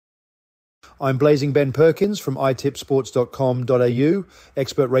I'm Blaazing Ben Perkins from itipsports.com.au,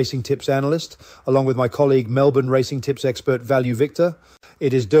 expert racing tips analyst, along with my colleague Melbourne racing tips expert Value Victor.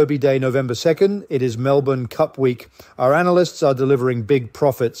 It is Derby Day, November 2nd. It is Melbourne Cup week. Our analysts are delivering big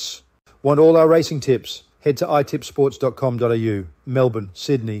profits. Want all our racing tips? Head to itipsports.com.au. Melbourne,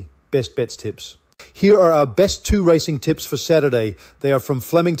 Sydney, best bets tips. Here are our best 2 racing tips for Saturday. They are from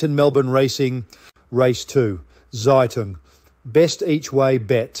Flemington Melbourne Racing, Race 2. ZEITUNG. Best each way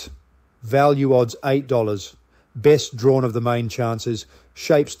bet. Value odds $8. Best drawn of the main chances.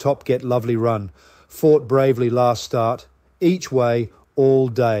 Shapes top get lovely run. Fought bravely last start. Each way all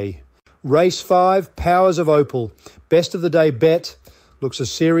day. Race 5, Powers of Opal. Best of the day bet. Looks a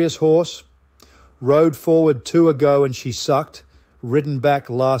serious horse. Rode forward 2 ago and she sucked. Ridden back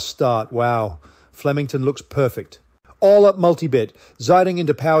last start. Wow. Flemington looks perfect. All up multi-bet. ZEITUNG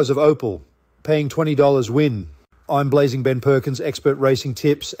into Powers of Opal. Paying $20 win. I'm Blaazing Ben Perkins, expert racing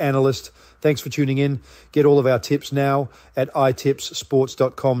tips analyst. Thanks for tuning in. Get all of our tips now at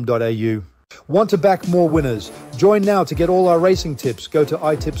itipsports.com.au. Want to back more winners? Join now to get all our racing tips. Go to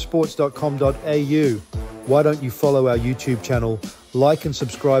itipsports.com.au. Why don't you follow our YouTube channel, like and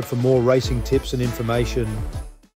subscribe for more racing tips and information.